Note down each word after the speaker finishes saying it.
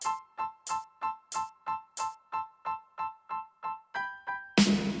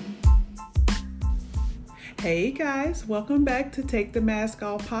Hey guys, welcome back to Take the Mask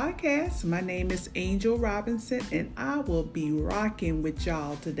Off podcast. My name is Angel Robinson and I will be rocking with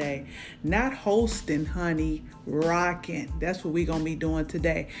y'all today. Not hosting, honey, rocking. That's what we're going to be doing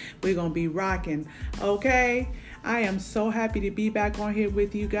today. We're going to be rocking, okay? I am so happy to be back on here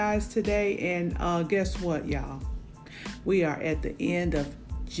with you guys today. And guess what, y'all? We are at the end of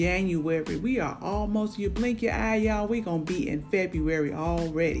January. We are almost, you blink your eye, y'all, we're going to be in February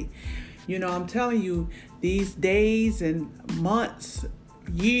already. You know, I'm telling you, these days and months,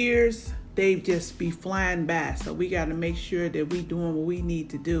 years, they just be flying by. So we got to make sure that we doing what we need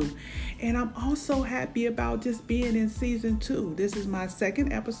to do. And I'm also happy about just being in season 2. This is my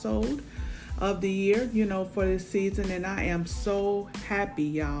second episode of the year, for this season, and I am so happy,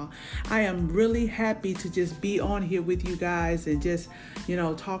 y'all. I am really happy to just be on here with you guys and just,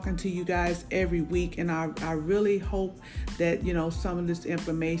 talking to you guys every week. And I really hope that, some of this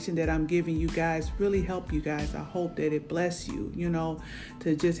information that I'm giving you guys really help you guys. I hope that it bless you,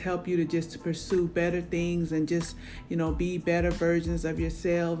 to just help you to pursue better things and just, be better versions of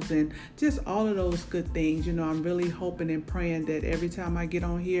yourselves and just all of those good things. I'm really hoping and praying that every time I get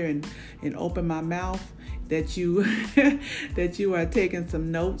on here and open my mouth, that you that you are taking some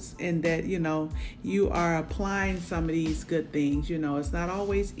notes and that you are applying some of these good things. It's not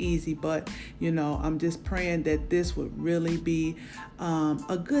always easy, but I'm just praying that this would really be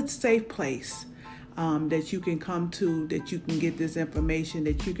a good safe place that you can come to, that you can get this information,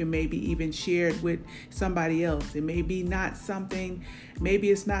 that you can maybe even share it with somebody else. It may be not something, maybe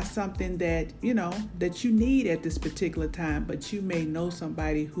it's not something that, that you need at this particular time, but you may know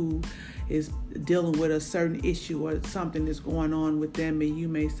somebody who is dealing with a certain issue or something that's going on with them. And you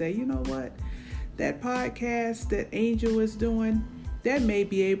may say, you know what, that podcast that Angel is doing, that may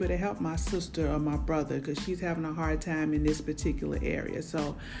be able to help my sister or my brother because she's having a hard time in this particular area.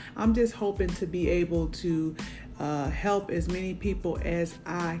 So I'm just hoping to be able to help as many people as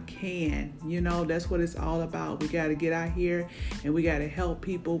I can. That's what it's all about. We got to get out here and we got to help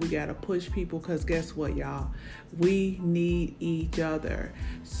people. We got to push people because guess what, y'all? We need each other.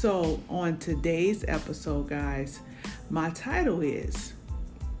 So on today's episode, guys, my title is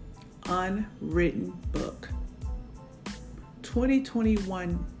Unwritten Book.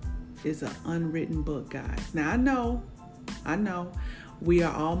 2021 is an unwritten book, guys. Now, I know we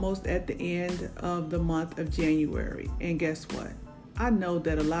are almost at the end of the month of January. And guess what? I know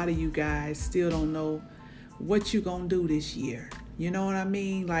that a lot of you guys still don't know what you're going to do this year. You know what I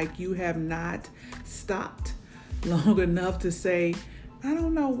mean? Like you have not stopped long enough to say, I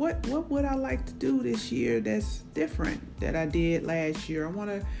don't know, what would I like to do this year that's different that I did last year? I want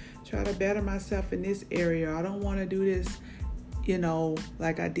to try to better myself in this area. I don't want to do this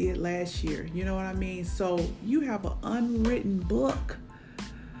like I did last year. You know what I mean? So you have an unwritten book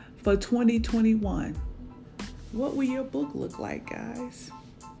for 2021. What will your book look like, guys?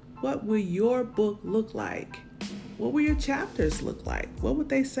 What will your book look like? What will your chapters look like? What would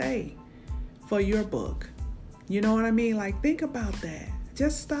they say for your book? You know what I mean? Like, think about that.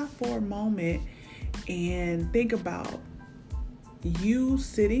 Just stop for a moment and think about you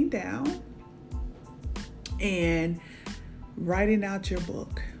sitting down and writing out your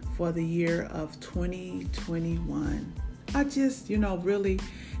book for the year of 2021. I just, really,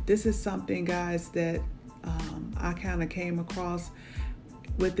 this is something, guys, that I kind of came across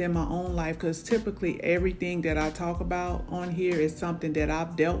within my own life because typically everything that I talk about on here is something that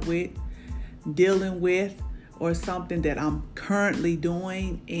I've dealing with, or something that I'm currently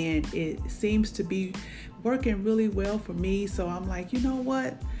doing, and it seems to be working really well for me. So I'm like, you know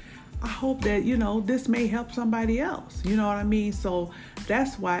what? I hope that, this may help somebody else. You know what I mean? So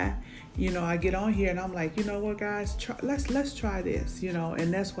that's why, I get on here and I'm like, you know what, guys, let's try this,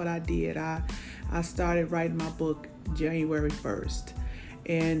 and that's what I did. I started writing my book January 1st.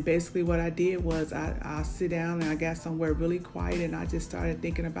 And basically what I did was I sit down and I got somewhere really quiet and I just started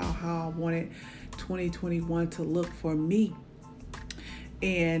thinking about how I wanted 2021 to look for me.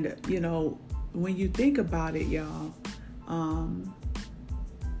 And, when you think about it, y'all,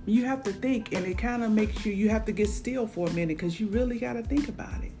 you have to think, and it kind of makes you have to get still for a minute because you really got to think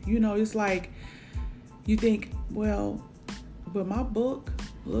about it. It's like you think, well, will my book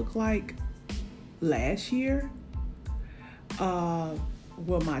look like last year?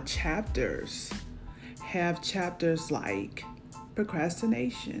 Will my chapters have chapters like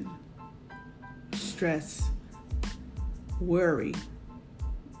procrastination, stress, worry?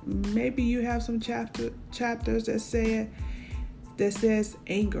 Maybe you have some chapters that says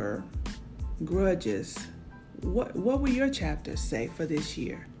anger, grudges. What will your chapters say for this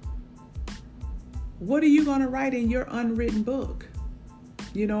year? What are you going to write in your unwritten book?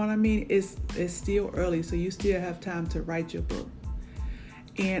 You know what I mean? It's still early, so you still have time to write your book.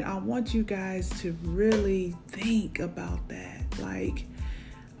 And I want you guys to really think about that. Like,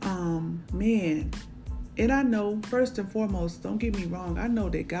 man, and I know, first and foremost, don't get me wrong, I know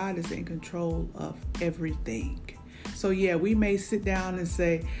that God is in control of everything. So yeah, we may sit down and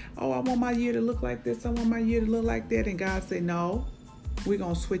say, oh, I want my year to look like this, I want my year to look like that, and God say, no, we're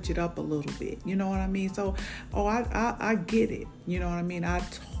going to switch it up a little bit. You know what I mean? So, I get it. You know what I mean? I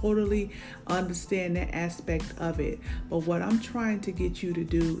totally understand that aspect of it. But what I'm trying to get you to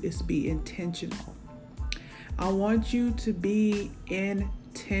do is be intentional. I want you to be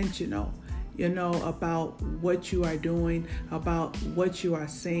intentional, about what you are doing, about what you are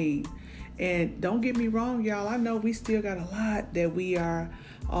saying. And don't get me wrong, y'all. I know we still got a lot that we are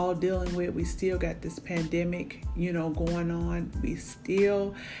all dealing with. We still got this pandemic, going on. We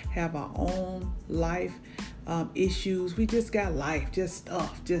still have our own life issues. We just got life, just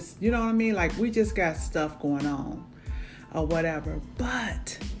stuff, you know what I mean? Like, we just got stuff going on or whatever.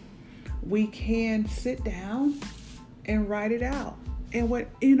 But we can sit down and write it out. And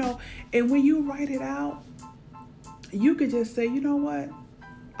and when you write it out, you could just say, you know what?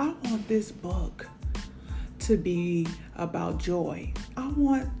 I want this book to be about joy. I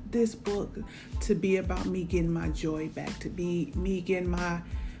want this book to be about me getting my joy back, to be me getting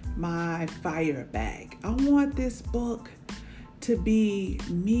my fire back. I want this book to be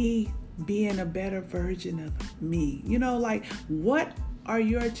me being a better version of me. Like, what are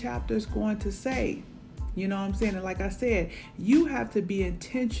your chapters going to say? You know what I'm saying? And like I said, you have to be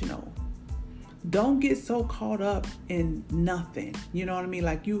intentional. Don't get so caught up in nothing. You know what I mean?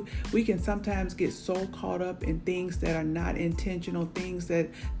 Like, we can sometimes get so caught up in things that are not intentional, things that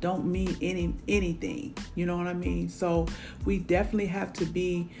don't mean anything. You know what I mean? So we definitely have to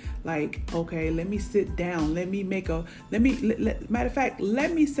be like, okay, let me sit down. Let me matter of fact,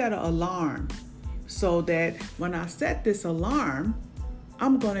 let me set an alarm so that when I set this alarm,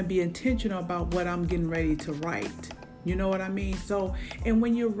 I'm going to be intentional about what I'm getting ready to write. You know what I mean? So, and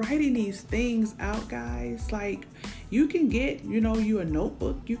when you're writing these things out, guys, like, you can get, you a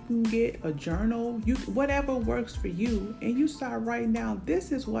notebook, you can get a journal, whatever works for you, and you start writing down,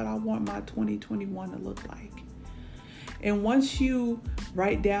 this is what I want my 2021 to look like. And once you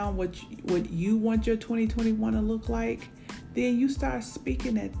write down what you want your 2021 to look like, then you start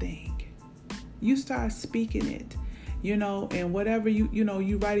speaking that thing. You start speaking it, and whatever you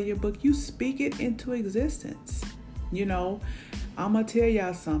write in your book, you speak it into existence. I'm going to tell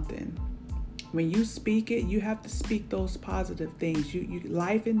y'all something. When you speak it, you have to speak those positive things.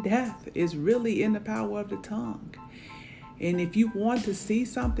 Life and death is really in the power of the tongue. And if you want to see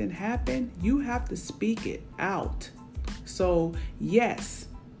something happen, you have to speak it out. So yes,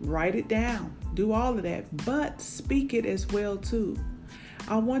 write it down, do all of that, but speak it as well too.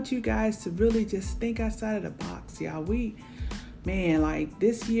 I want you guys to really just think outside of the box, y'all. Like,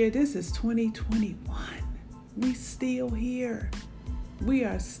 this year, this is 2021. We still here. We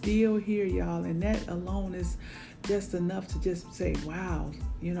are still here, y'all. And that alone is just enough to just say, wow,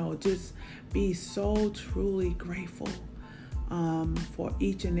 just be so truly grateful for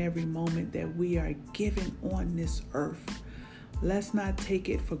each and every moment that we are given on this earth. Let's not take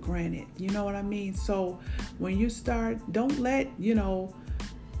it for granted. You know what I mean? So when you start, don't let,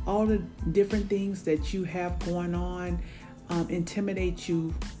 all the different things that you have going on intimidate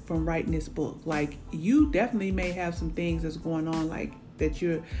you from writing this book. Like, you definitely may have some things that's going on, like that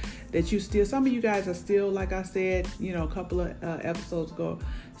you still, some of you guys are still, like I said, a couple of episodes ago,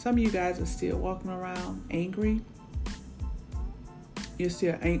 some of you guys are still walking around angry. You're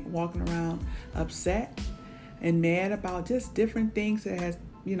still walking around upset and mad about just different things that has,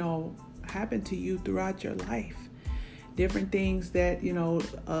 happened to you throughout your life. Different things that,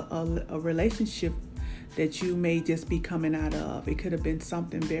 a relationship that you may just be coming out of. It could have been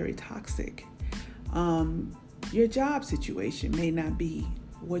something very toxic. Your job situation may not be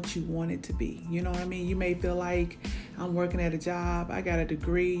what you want it to be. You know what I mean? You may feel like, I'm working at a job, I got a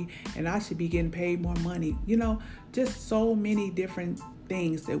degree, and I should be getting paid more money. Just so many different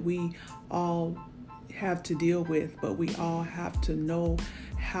things that we all have to deal with, but we all have to know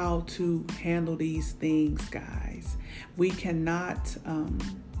how to handle these things, guys. We cannot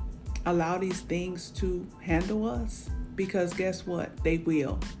allow these things to handle us, because guess what? They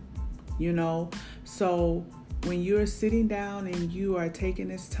will, So when you're sitting down and you are taking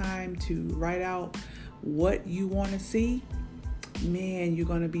this time to write out what you want to see, man, you're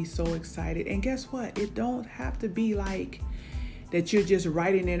going to be so excited. And guess what? It don't have to be like, that you're just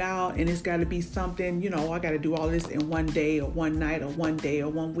writing it out and it's got to be something, I got to do all this in one day or one night or one day or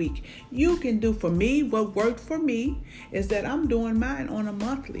 1 week. You can do, for me, what worked for me is that I'm doing mine on a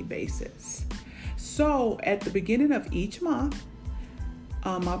monthly basis. So at the beginning of each month,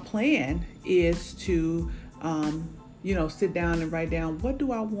 my plan is to, sit down and write down, what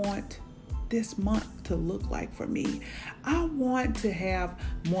do I want this month to look like for me? I want to have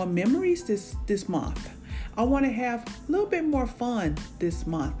more memories this month. I want to have a little bit more fun this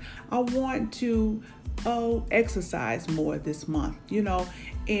month. I want to exercise more this month,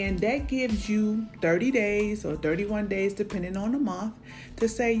 and that gives you 30 days or 31 days, depending on the month, to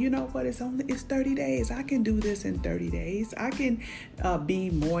say, it's 30 days. I can do this in 30 days. I can be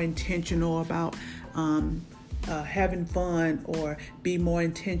more intentional about having fun, or be more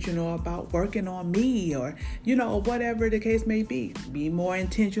intentional about working on me, or whatever the case may be more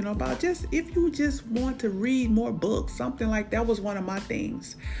intentional about, just if you just want to read more books, something like that was one of my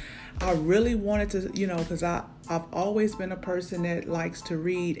things. I really wanted to, because I've always been a person that likes to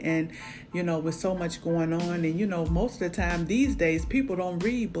read, and, with so much going on, and, most of the time these days, people don't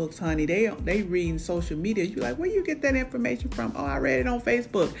read books, honey. They read social media. You're like, where you get that information from? Oh, I read it on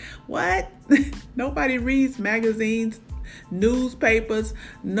Facebook. What? Nobody reads magazines, newspapers,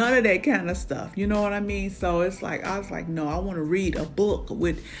 none of that kind of stuff. You know what I mean? So it's like, I was like, no, I want to read a book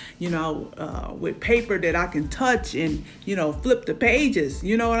with, with paper that I can touch and, flip the pages.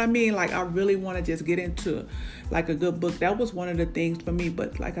 You know what I mean? Like, I really want to just get into like a good book. That was one of the things for me.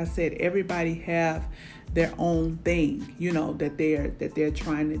 But like I said, everybody have their own thing, that they're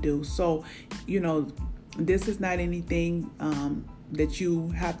trying to do. So, this is not anything, that you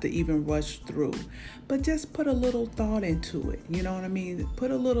have to even rush through, but just put a little thought into it. You know what I mean?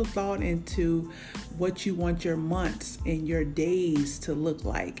 Put a little thought into what you want your months and your days to look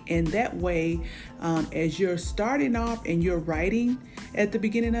like. And that way, as you're starting off and you're writing at the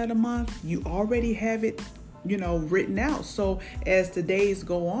beginning of the month, you already have it written out. So as the days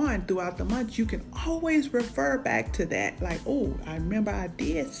go on throughout the month, you can always refer back to that. Like, oh, I remember I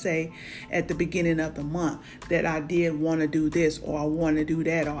did say at the beginning of the month that I did want to do this, or I want to do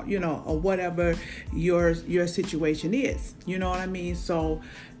that, or, or whatever your situation is. You know what I mean? So,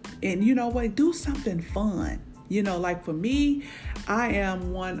 and do something fun. Like for me, I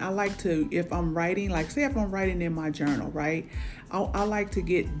like to, if I'm writing, like say if I'm writing in my journal, right? I like to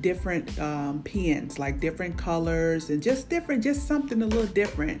get different pens, like different colors, and just something a little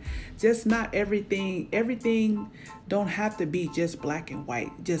different. Just not everything don't have to be just black and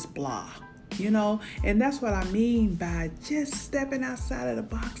white, just blah. And that's what I mean by just stepping outside of the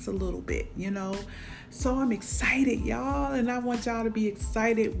box a little bit, So I'm excited, y'all, and I want y'all to be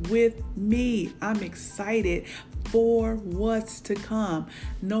excited with me. I'm excited for what's to come.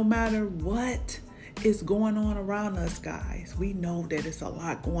 No matter what is going on around us, guys, we know that it's a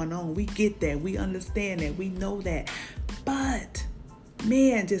lot going on. We get that. We understand that. We know that. But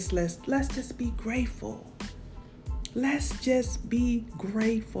man, let's just be grateful. Let's just be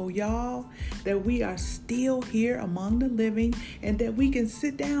grateful, y'all, that we are still here among the living, and that we can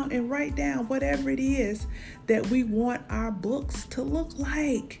sit down and write down whatever it is that we want our books to look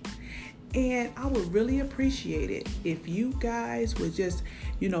like. And I would really appreciate it if you guys would just,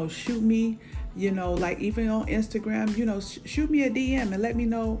 shoot me, like even on Instagram, shoot me a DM and let me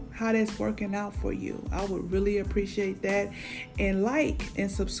know how that's working out for you. I would really appreciate that. And like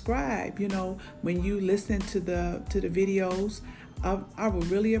and subscribe, when you listen to the videos. I would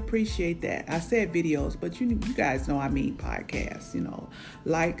really appreciate that. I said videos, but you guys know I mean podcasts,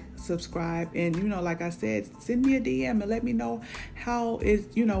 like, subscribe, and, like I said, send me a DM and let me know how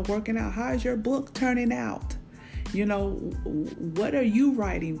it's, working out. How is your book turning out? What are you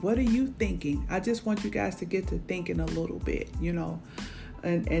writing? What are you thinking? I just want you guys to get to thinking a little bit,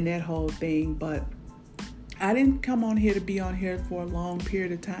 and that whole thing. But I didn't come on here to be on here for a long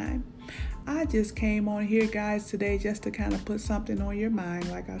period of time. I just came on here, guys, today just to kind of put something on your mind,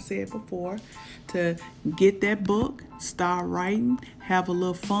 like I said before, to get that book, start writing, have a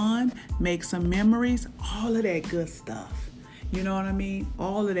little fun, make some memories, all of that good stuff. You know what I mean?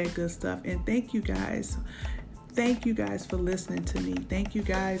 All of that good stuff. And thank you guys. Thank you guys for listening to me. Thank you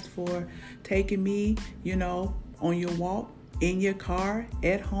guys for taking me, on your walk, in your car,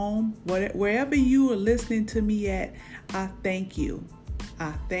 at home, wherever you are listening to me at. I thank you.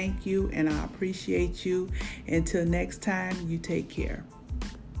 I thank you and I appreciate you. Until next time, you take care.